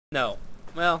No.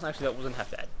 Well, actually, that wasn't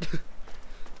half bad.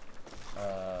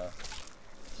 Uh,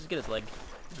 Just get his leg.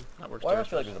 That works. why do I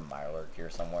feel like there's a Mirelurk here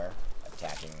somewhere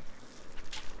attacking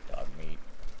dog meat?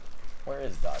 Where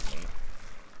is dog meat?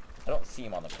 I don't see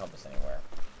him on the compass anywhere.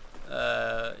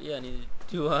 Yeah, neither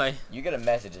do I. You get a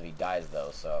message if he dies,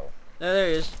 though, so... No, there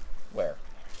he is. Where?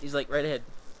 He's like right ahead.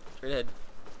 Straight ahead.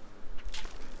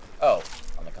 Oh,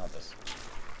 on the compass.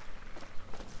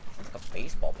 It's like a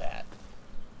baseball bat.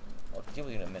 Well, deal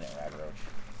with you in a minute, Radroach.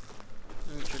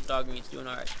 I'm sure dog meat's doing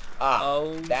alright. Ah,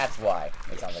 Oh. that's why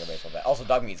it sounds like a baseball bat. Also,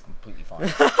 dog meat is completely fine.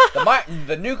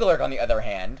 the Nucleark, on the other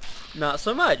hand... Not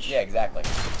so much. Yeah, exactly.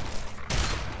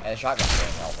 And the shotgun just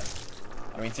ain't helping.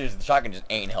 I mean, seriously, the shotgun just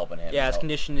ain't helping him. Yeah, his so.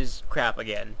 condition is crap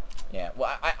again. Yeah,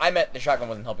 well, I meant the shotgun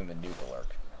wasn't helping the Nucleark.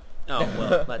 Oh,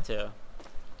 well, that too.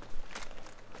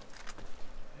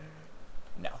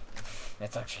 No.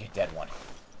 That's actually a dead one.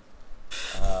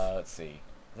 Let's see.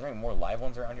 Is there any more live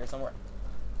ones around here somewhere?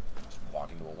 Just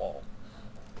walk into a wall.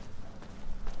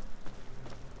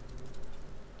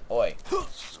 Oi.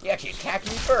 He actually attacked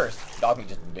me first! Dog meat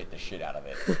just bit the shit out of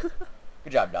it.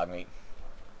 Good job, dog meat.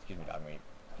 Excuse me, dog meat.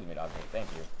 Excuse me, dog meat. Thank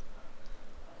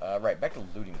you. Right, back to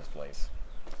looting this place.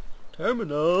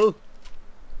 Terminal.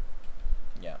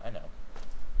 Yeah, I know.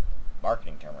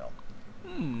 Marketing terminal.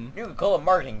 Hmm. Nuka-Cola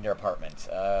Marketing Department.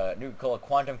 Nuka-Cola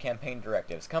Quantum Campaign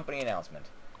Directives. Company announcement.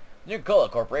 The Nuka-Cola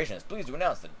Corporation is pleased to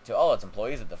announce that to all its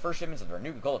employees that the first shipments of their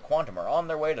Nuka-Cola Quantum are on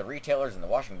their way to retailers in the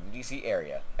Washington, D.C.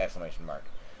 area! Exclamation mark.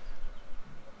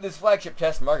 This flagship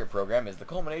test market program is the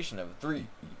culmination of a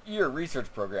 3-year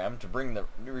research program to bring the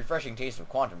refreshing taste of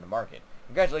Quantum to market.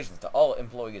 Congratulations to all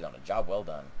employees on a job well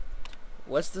done.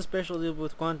 What's the special deal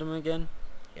with Quantum again?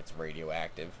 It's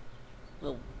radioactive.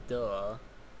 Well, duh.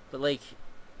 But like...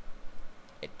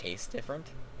 It tastes different.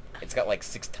 It's got like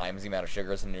 6 times the amount of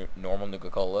sugar as a normal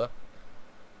Nuka-Cola.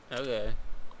 Okay.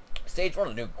 Stage 1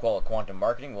 of Nuka-Cola Quantum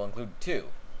Marketing will include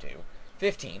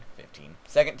 15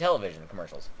 second television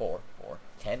commercials,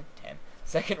 10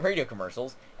 second radio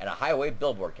commercials, and a highway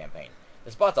billboard campaign.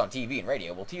 The spots on TV and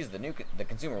radio will tease the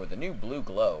consumer with the new blue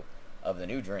glow of the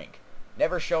new drink,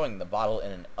 never showing the bottle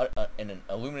in an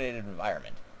illuminated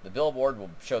environment. The billboard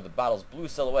will show the bottle's blue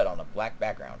silhouette on a black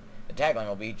background. The tagline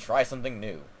will be, "Try something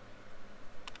new.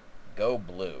 Go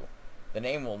blue." The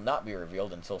name will not be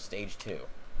revealed until Stage 2.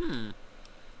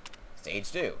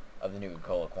 Stage 2 of the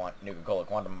Nuka-Cola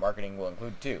Quantum Marketing will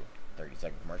include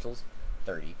 30-second commercials,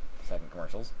 30-second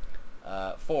commercials,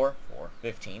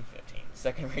 15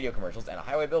 second radio commercials, and a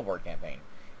highway billboard campaign.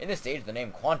 In this stage, the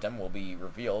name Quantum will be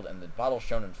revealed and the bottle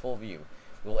shown in full view.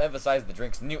 We will emphasize the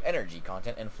drink's new energy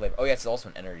content and flavor. Oh, yes, it's also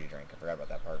an energy drink. I forgot about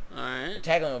that part. Alright. The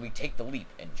tagline will be, "Take the leap,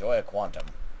 enjoy a Quantum."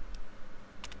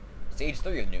 Stage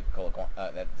 3 of the Nuka-Cola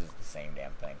that is the same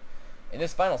damn thing. In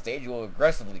this final stage, you will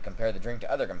aggressively compare the drink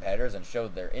to other competitors and show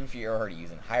their inferiority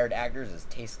using hired actors as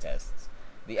taste tests.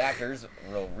 The actors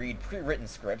will read pre-written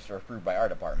scripts approved by our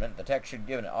department. The text should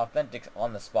give an authentic,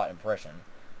 on-the-spot impression,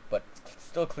 but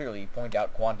still clearly point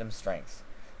out Quantum's strengths.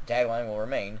 The tagline will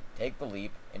remain, "Take the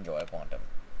leap, enjoy a Quantum."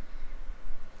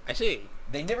 I see.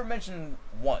 They never mention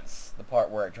once the part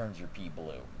where it turns your pee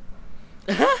blue.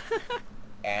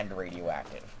 And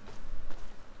radioactive.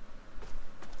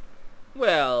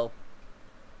 Well,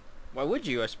 why would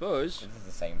you, I suppose? This is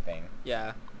the same thing.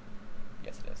 Yeah.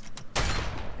 Yes, it is.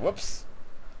 Whoops.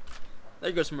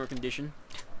 There goes some more condition.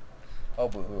 Oh,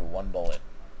 boo-hoo, 1 bullet.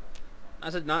 I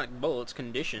said not bullets,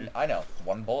 condition. I know,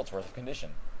 1 bullet's worth of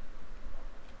condition.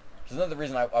 Which is another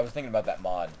reason I was thinking about that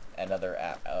mod, another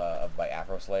app by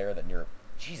Afro Slayer, that near...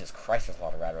 Jesus Christ, there's a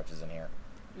lot of Radroaches in here.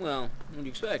 Well, what do you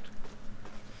expect?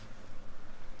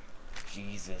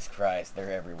 Jesus Christ,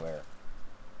 they're everywhere.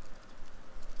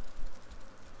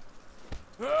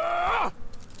 I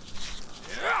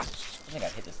think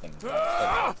I've hit this thing once.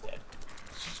 Oh, it's dead.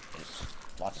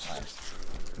 Lots of times.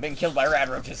 I'm being killed by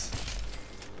Radroaches.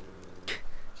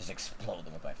 Just explode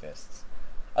them with my fists.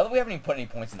 I love we haven't even put any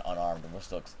points in unarmed, and we're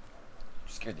still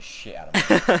scared the shit out of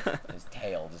him. His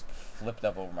tail just flipped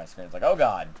up over my screen. It's like, oh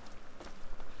god.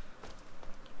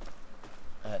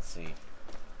 Let's see.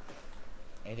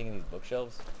 Anything in these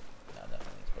bookshelves? No, nothing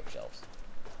in these bookshelves.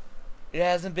 It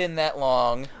hasn't been that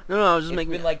long. No, I was just It's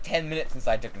making... been like 10 minutes since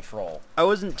I took control. I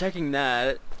wasn't checking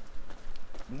that.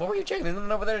 What were you checking? There's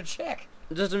nothing over there to check.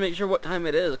 Just to make sure what time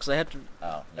it is, because I have to...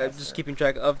 Oh, I'm yes, just sir. keeping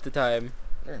track of the time.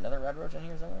 Is there another Radroach in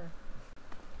here somewhere?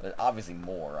 There's obviously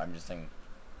more. I'm just saying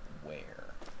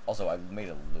where. Also, I made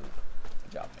a loop.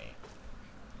 Good job, me.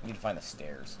 I need to find the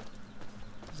stairs.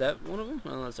 Is that one of them?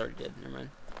 Oh, that's already dead. Never mind.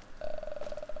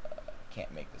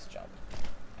 Can't make this jump.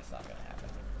 That's not gonna happen.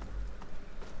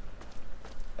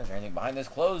 Is there anything behind this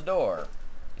closed door?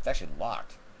 It's actually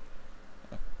locked.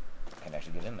 can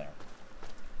actually get in there.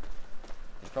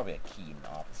 There's probably a key in the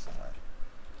office somewhere.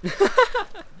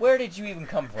 Where did you even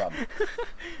come from?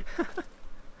 I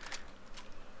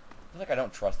feel like I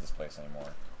don't trust this place anymore.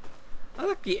 I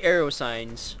like the arrow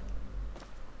signs.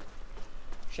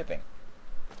 Shipping.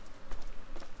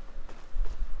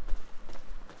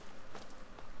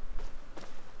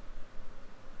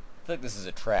 I feel like this is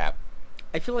a trap.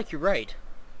 I feel like you're right.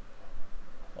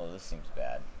 Well, this seems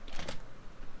bad.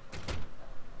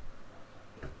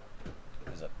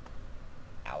 There's a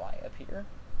ally up here?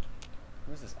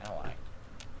 Who's this ally?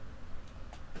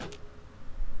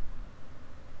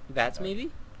 Bats,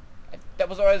 maybe? That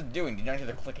was what I was doing. Did you not hear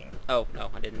the clicking? Oh,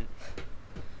 no, I didn't.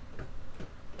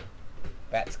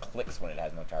 Bats clicks when it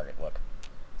has no target. Look.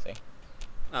 See?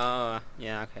 Yeah,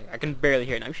 okay. I can barely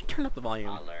hear it now. We should turn up the volume.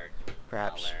 Alert.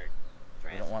 Perhaps. Alert.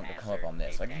 I don't want it to come up on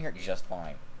this. So I can hear it just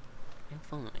fine. I'm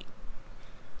fine.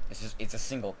 It's a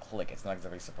single click. It's not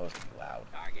exactly supposed to be loud.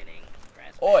 Targeting.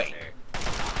 Oi!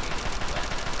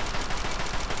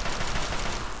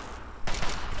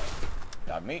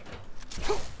 Dog meat?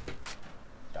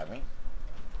 Dog meat?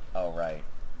 Oh, right.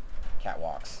 Cat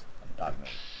walks and dog meat.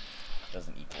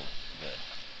 Doesn't equal good.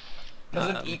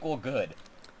 Doesn't equal good.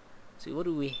 See, what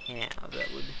do we have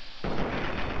that would...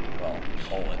 Well,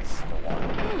 bullets, for one.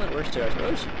 Well, that works too, I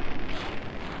suppose.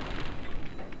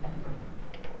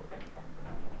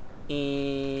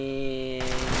 And...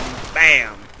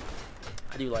 BAM!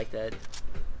 I do like that.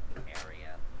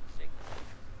 Area signal.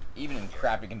 Even in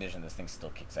crappy condition, this thing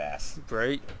still kicks ass.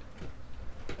 Right?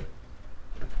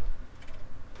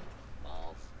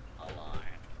 False alarm.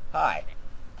 Hi.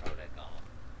 Protocol.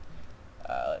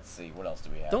 Let's see. What else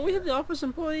do we have? Don't we have here? the office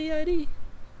employee ID?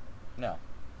 No.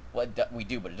 Well, we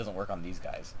do, but it doesn't work on these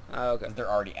guys. Oh, okay. 'Cause they're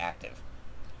already active.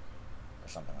 Or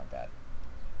something like that.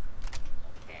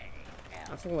 Okay.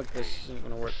 I feel like this isn't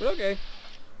gonna work, but okay.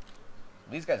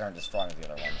 These guys aren't as strong as the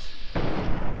other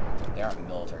ones. They aren't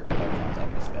military protections. I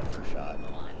missed that first shot.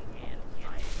 One and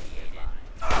initiated.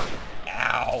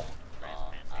 Ow!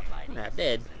 Law I'm abiding not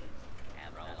dead.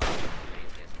 citizens.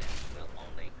 Resistance will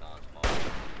only cause more.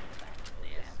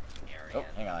 This area Oh,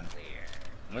 hang on. clear.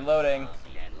 Reloading.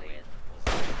 Stand with.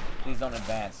 Please don't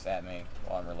advance at me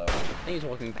while I'm reloading. I think he's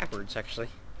walking backwards, actually.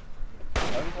 No,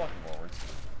 he's walking forwards.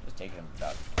 Just taking him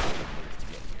about 2 years to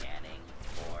get here. Scanning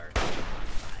for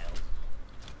files.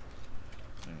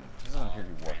 This doesn't appear to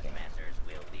be working. Transmasters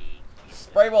will be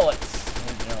Spray bullets in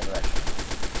the general direction.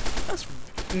 That's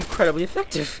incredibly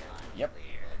effective. Yep. clear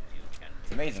to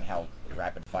It's amazing how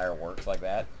rapid fire works like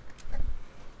that.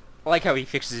 I like how he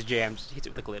fixes his jams. Hits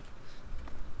it with a clip.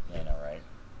 Yeah, I know, right?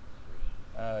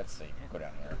 Let's see. Go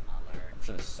down here. alert. I'm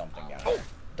sure there's something down there.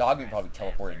 Dogmeat probably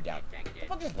teleported down. What the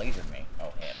fuck just lasered me?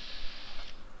 Oh, him.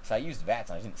 So I used VATS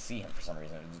and I didn't see him for some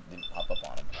reason. It just didn't pop up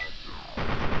on him.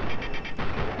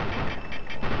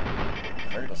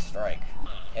 Critical strike.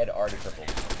 Head R to triple.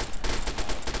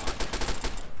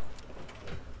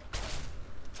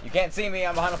 You can't see me.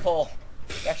 I'm behind a pole.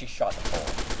 He actually shot the pole.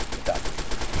 Good job.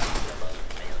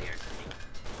 Failure.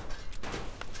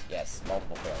 Yes,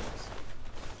 multiple failures.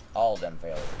 All them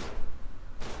failures.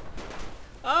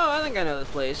 Oh, I think I know this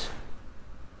place.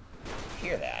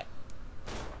 Hear that?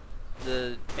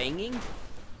 The banging?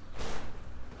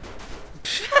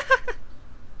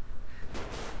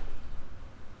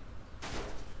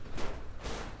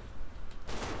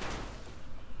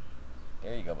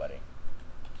 There you go, buddy.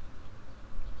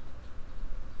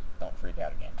 Don't freak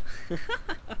out again.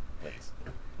 Please.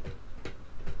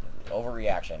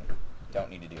 Overreaction. Don't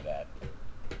need to do that.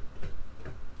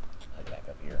 Head back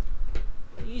up here.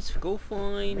 Please go I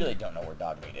find... really don't know where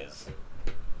Dogmeat is.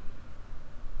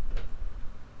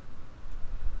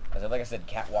 Like I said,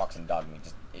 cat walks and Dogmeat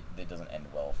just it doesn't end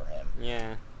well for him.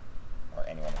 Yeah. Or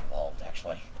anyone involved,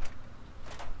 actually.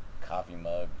 Coffee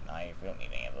mug, knife, we don't need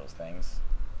any of those things.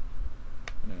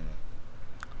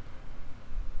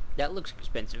 That looks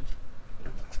expensive.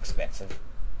 Looks expensive.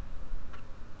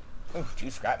 Ooh, 2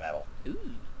 scrap metal. Ooh.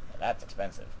 Now that's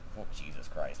expensive. Oh, Jesus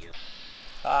Christ.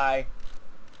 Hi.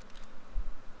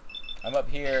 I'm up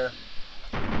here.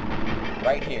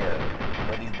 Right here.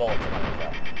 Where these bullets are coming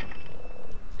from.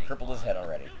 Crippled his head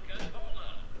already.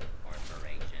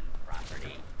 Corporation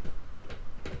property.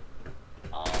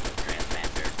 All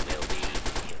transmasters will be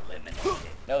eliminated.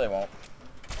 No, they won't.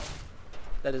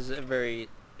 That is a very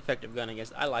effective gun, I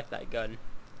guess. I like that gun.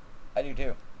 I do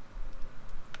too.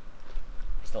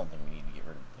 I still don't think we need to get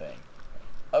rid of the thing.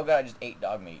 Oh god, I just ate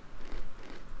dog meat.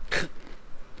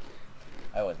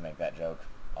 I always make that joke.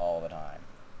 All the time.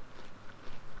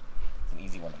 It's an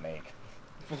easy one to make.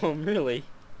 Oh, really?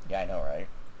 Yeah, I know, right?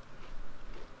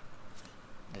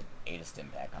 Just ate a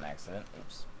stim pack on accident.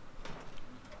 Oops.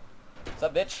 What's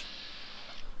up, bitch?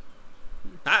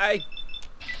 Hi.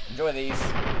 Enjoy these.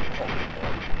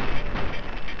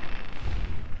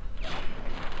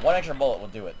 One extra bullet will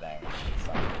do it, then.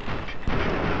 So.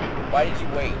 Why did you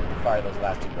wait to fire those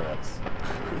last 2 bullets?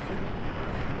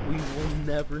 We will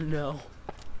never know.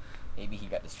 Maybe he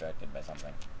got distracted by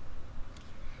something.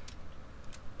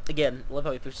 Again, love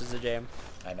how he fixes the jam.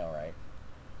 I know, right?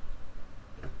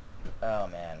 Oh,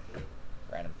 man.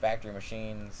 Random factory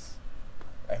machines.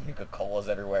 Random Nuka-Colas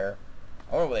everywhere.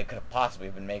 I wonder what they could have possibly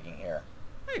been making here.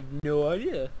 I have no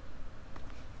idea.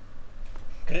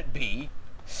 Could it be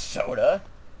soda?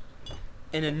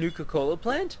 In a Nuka-Cola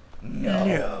plant?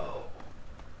 No.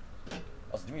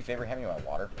 Also, do me a favor, hand me my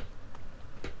water.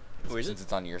 Where is Since it?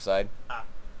 it's on your side.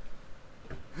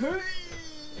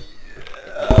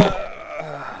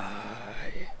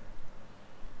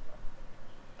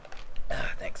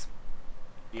 Thanks.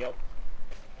 Yep.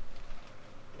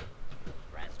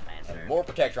 And more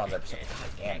Protectrons. God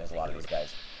damn, there's a lot of these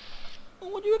guys.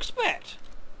 What do you expect?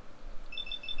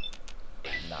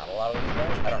 Not a lot of these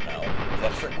guys? I don't know. Is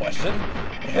that a trick question?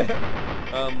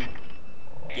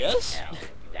 Yes?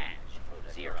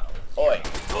 Oi.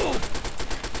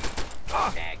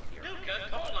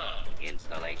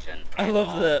 Installation. I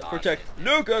love the protect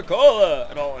Nuka-Cola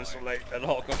and all installate and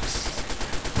all comes.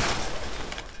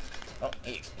 Oh,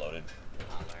 he exploded.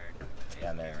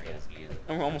 Down there it is.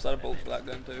 I'm almost out of bullets for that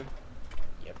gun too.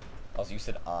 Yep. Also, you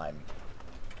said I'm.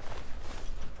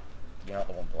 You're not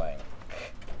the one playing.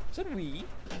 Said we.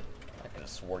 I could have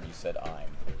sworn you said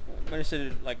I'm. Might have said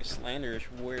it like a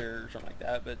slanderish word or something like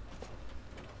that, but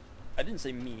I didn't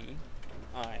say me.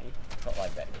 I. Don't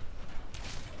like that.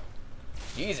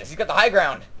 Jesus, he's got the high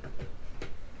ground!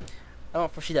 I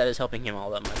don't foresee that as helping him all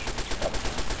that much.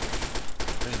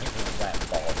 There's usually that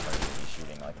ball in front of me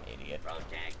shooting like an idiot.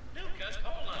 Protect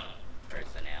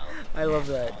personnel. I love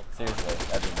that. Seriously,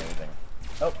 that's amazing.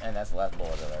 Oh, and that's the last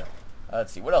bullet over there.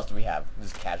 Let's see, what else do we have?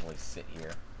 Just casually sit here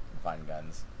and find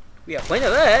guns. We have plenty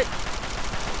of that.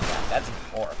 Yeah, that's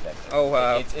more effective. Oh,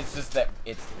 wow. It's just that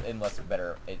it's unless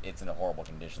better. It's in a horrible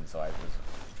condition, so I was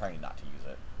trying not to use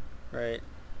it. Right.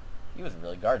 He was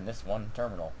really guarding this one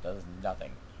terminal. Does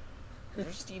nothing.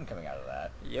 There's steam coming out of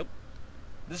that. Yep.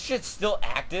 This shit's still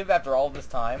active after all this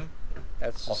time.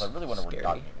 That's Also, I really wonder where scary.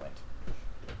 Dogmeat went.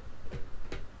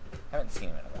 Haven't seen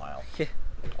him in a while. Yeah.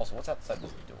 Also, what's outside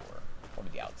this door? What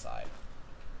would be outside?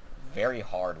 Very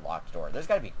hard locked door. There's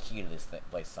got to be a key to this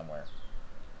place somewhere.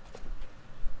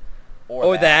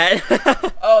 Or that.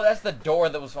 Oh, that's the door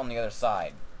that was on the other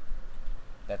side.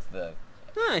 That's the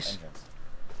Nice. entrance.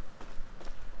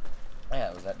 Yeah,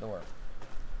 it was that door.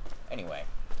 Anyway.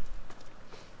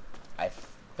 I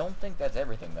don't think that's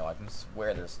everything, though. I can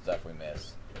swear there's stuff we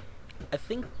missed. I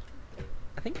think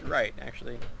you're right,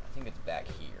 actually. I think it's back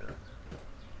here.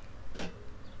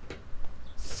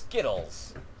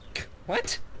 Skittles.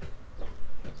 What?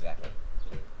 Exactly.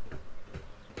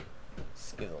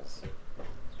 Skittles.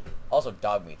 Also,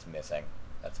 Dogmeat's missing.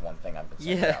 That's one thing I'm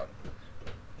concerned Yeah. about.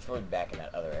 He's probably back in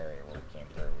that other area where we came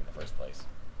through in the first place.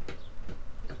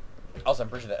 Also, I'm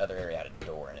pretty sure that other area had a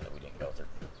door in it that we didn't go through.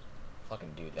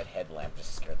 Fucking dude, that headlamp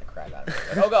just scared the crap out of me.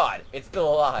 Like, oh god, it's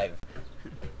still alive!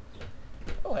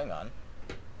 Oh, hang on.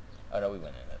 Oh no, we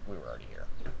went in it. We were already here.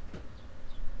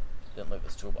 Didn't loot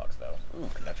this toolbox, though. Ooh,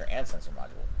 conductor and sensor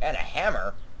module. And a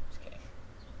hammer! Just kidding.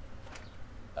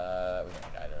 We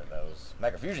don't need either of those.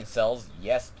 Microfusion cells,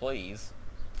 yes please.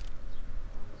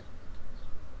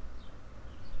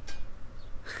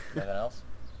 Anything else?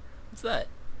 What's that?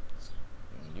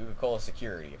 Nuka-Cola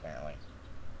security, apparently.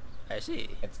 I see.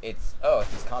 It's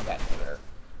his combat inhibitor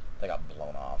that got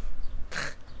blown off.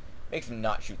 Makes him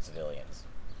not shoot civilians.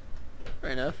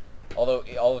 Fair enough. Although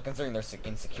considering they're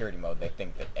in security mode, they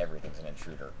think that everything's an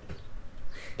intruder.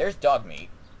 There's Dogmeat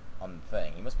on the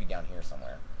thing. He must be down here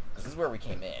somewhere. Because this is where we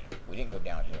came in. We didn't go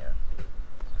down here.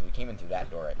 Because we came in through that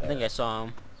door right there. I think I saw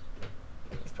him.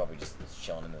 He's probably just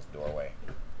chilling in this doorway.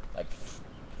 Like,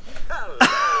 Hello,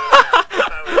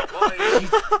 employees.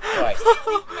 Christ.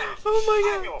 Oh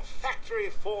my I'm god. your factory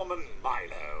foreman,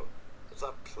 Milo. It's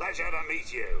a pleasure to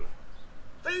meet you.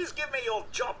 Please give me your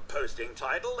job posting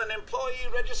title and employee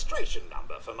registration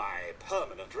number for my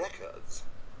permanent records.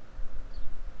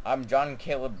 I'm John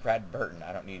Caleb Brad Burton.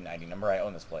 I don't need an ID number. I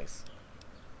own this place.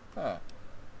 Huh.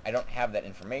 I don't have that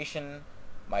information.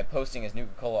 My posting is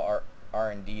Nuka-Cola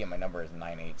R&D and my number is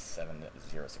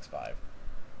 9870065.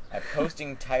 My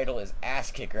posting title is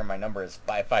Ass Kicker and my number is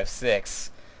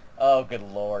 556. Oh, good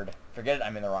lord. Forget it,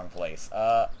 I'm in the wrong place.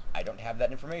 I don't have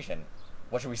that information.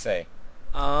 What should we say?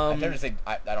 I'm tempted to say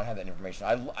I don't have that information.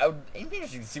 It'd be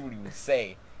interesting to see what he would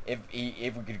say if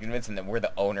we could convince him that we're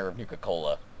the owner of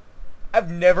Nuka-Cola. I've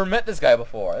never met this guy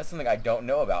before. That's something I don't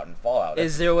know about in Fallout.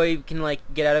 Is there a way we can like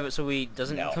get out of it so he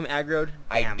doesn't No. become aggroed?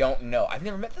 I Damn. don't know. I've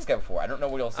never met this guy before. I don't know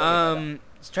what he'll say. about that.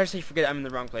 Let's try to say forget I'm in the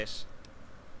wrong place.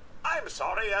 I'm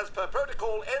sorry, as per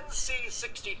protocol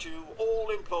NC-62,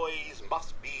 all employees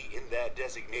must be in their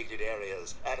designated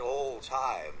areas at all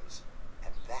times.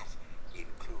 And that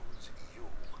includes you.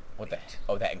 What the?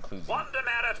 Oh, that includes you. One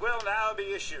demerit will now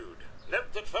be issued.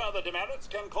 Note that further demerits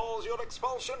can cause your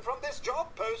expulsion from this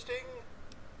job posting.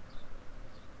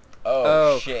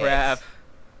 Oh, shit. Crap.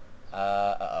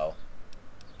 Uh-oh.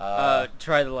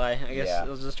 Try the lie. I guess yeah.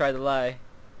 let's just try the lie.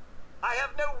 I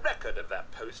have no record of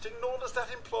that posting, nor does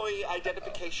that employee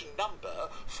identification number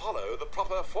follow the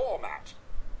proper format.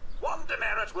 One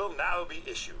demerit will now be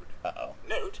issued. Uh-oh.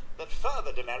 Note that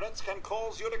further demerits can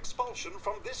cause your expulsion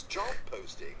from this job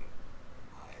posting.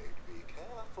 I'd be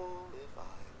careful if I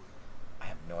were. I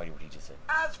have no idea what he just said.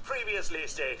 As previously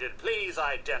stated, please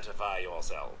identify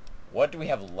yourself. What do we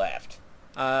have left?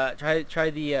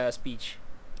 Try the speech.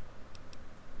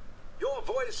 Your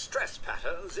voice stress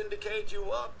patterns indicate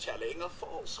you are telling a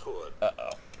falsehood.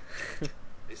 Uh-oh.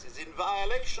 This is in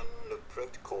violation of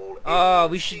protocol.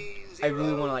 We should. I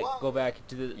really want to like go back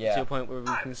to the to a point where we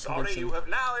can I'm convince sorry, him. you have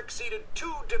now exceeded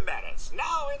 2 demerits.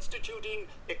 Now instituting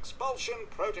expulsion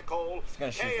protocol He's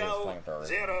gonna shoot you with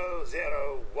a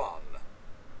KL001.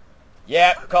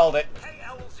 Yep, called it.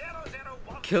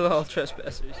 KL001. Kill all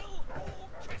trespassers.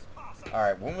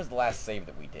 Alright, when was the last save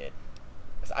that we did?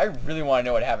 'Cause I really want to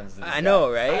know what happens to this I guy.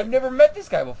 know, right? I've never met this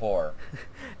guy before.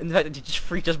 And the fact that he just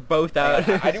freaked us both out.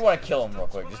 I do want to kill him real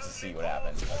quick just to see what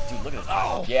happens. Like, dude, look at this.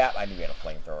 Oh. Yeah, I knew he had a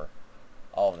flamethrower.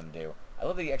 All of them do. I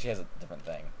love that he actually has a different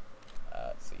thing.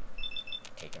 Let's see.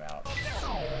 Take him out.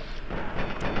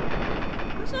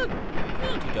 It's not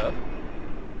too tough.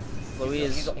 Louis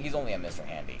He's only a Mr.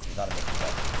 Handy. He's not a Mr.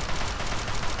 Handy.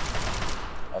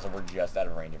 Also, we're just out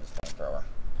of range of his flamethrower.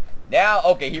 Now,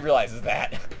 okay, he realizes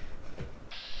that.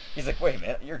 He's like, wait a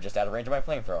minute, you're just out of range of my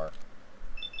flamethrower.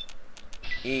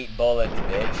 Eat bullets,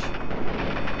 bitch.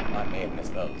 I may have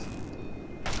missed those.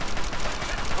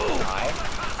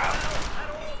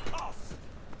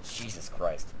 Jesus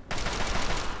Christ.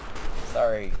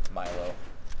 Sorry, Milo.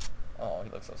 Oh, he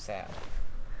looks so sad.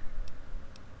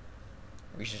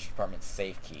 Research Department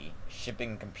safe key,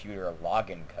 shipping computer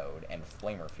login code, and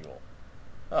flamer fuel.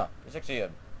 Huh, there's actually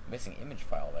a missing image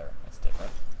file there. That's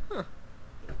different. Huh.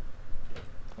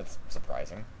 That's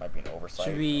surprising. Might be an oversight.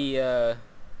 Should we, Or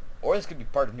this could be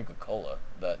part of Nuka-Cola.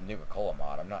 The Nuka-Cola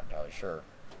mod. I'm not entirely sure.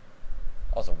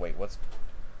 Also, wait, what's...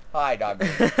 Hi, dog.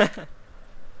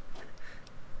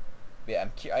 Yeah,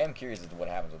 I am curious as to what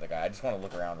happens with the guy. I just want to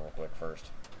look around real quick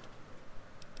first.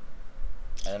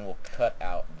 And then we'll cut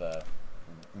out the...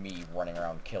 me running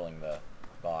around killing the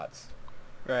bots.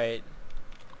 Right.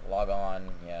 Log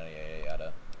on, yada yada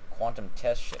yada. Quantum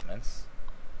test shipments.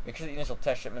 Make sure the initial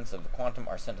test shipments of the Quantum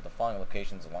are sent to the following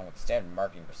locations along with the standard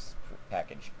marketing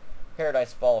package.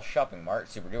 Paradise Falls Shopping Mart,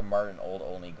 Super Duper Mart, and Old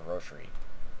Olney Grocery.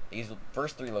 These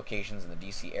first 3 locations in the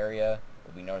DC area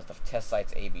will be known as the test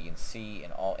sites A, B, and C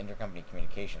in all intercompany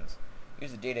communications.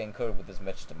 Use the data encoded with this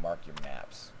message to mark your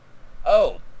maps.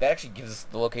 Oh, that actually gives us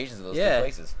the locations of those 2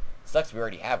 places. Sucks we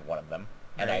already have one of them,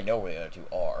 and I know where the other 2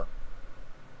 are.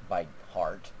 By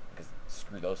heart, because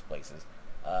screw those places.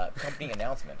 Company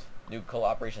announcement. New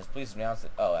operations, please announce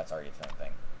that... Oh, that's already a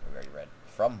thing. We already read.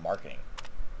 From marketing.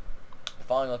 The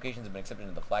following locations have been accepted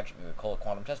into the flagship Nuka-Cola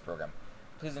Quantum Test Program.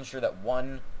 Please ensure that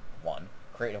one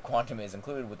crate of Quantum is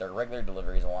included with their regular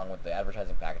deliveries along with the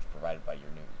advertising package provided by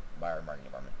our marketing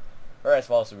department. Alright,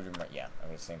 well, Super Duper, yeah, I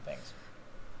mean, same things. Is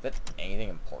that anything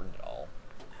important at all?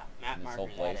 Map in this whole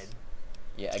markers place? added.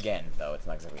 Yeah, again, though, it's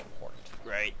not exactly important.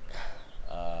 Right.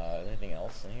 Anything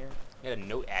else in here? Got a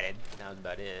note added. That was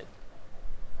about it.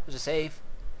 There's a safe.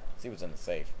 Let's see what's in the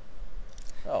safe.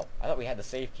 Oh, I thought we had the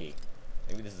safe key.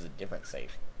 Maybe this is a different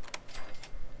safe.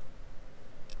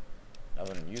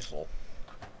 Nothing useful.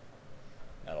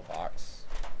 Metal box.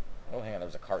 Oh, hang on, there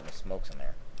was a carton of smokes in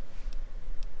there.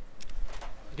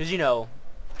 Because, you know,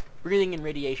 breathing in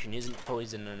radiation isn't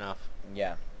poison enough.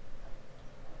 Yeah.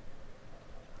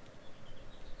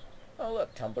 Oh,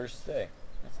 look, tumblers stay.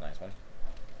 That's a nice one.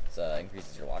 It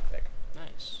increases your lockpick.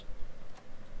 Nice.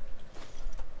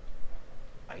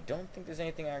 I don't think there's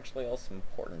anything actually else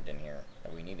important in here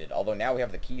that we needed. Although now we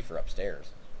have the key for upstairs.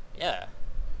 Yeah.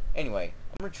 Anyway,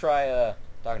 I'm gonna try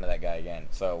talking to that guy again.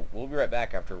 So we'll be right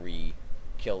back after we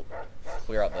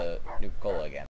clear out the Nuka-Cola again.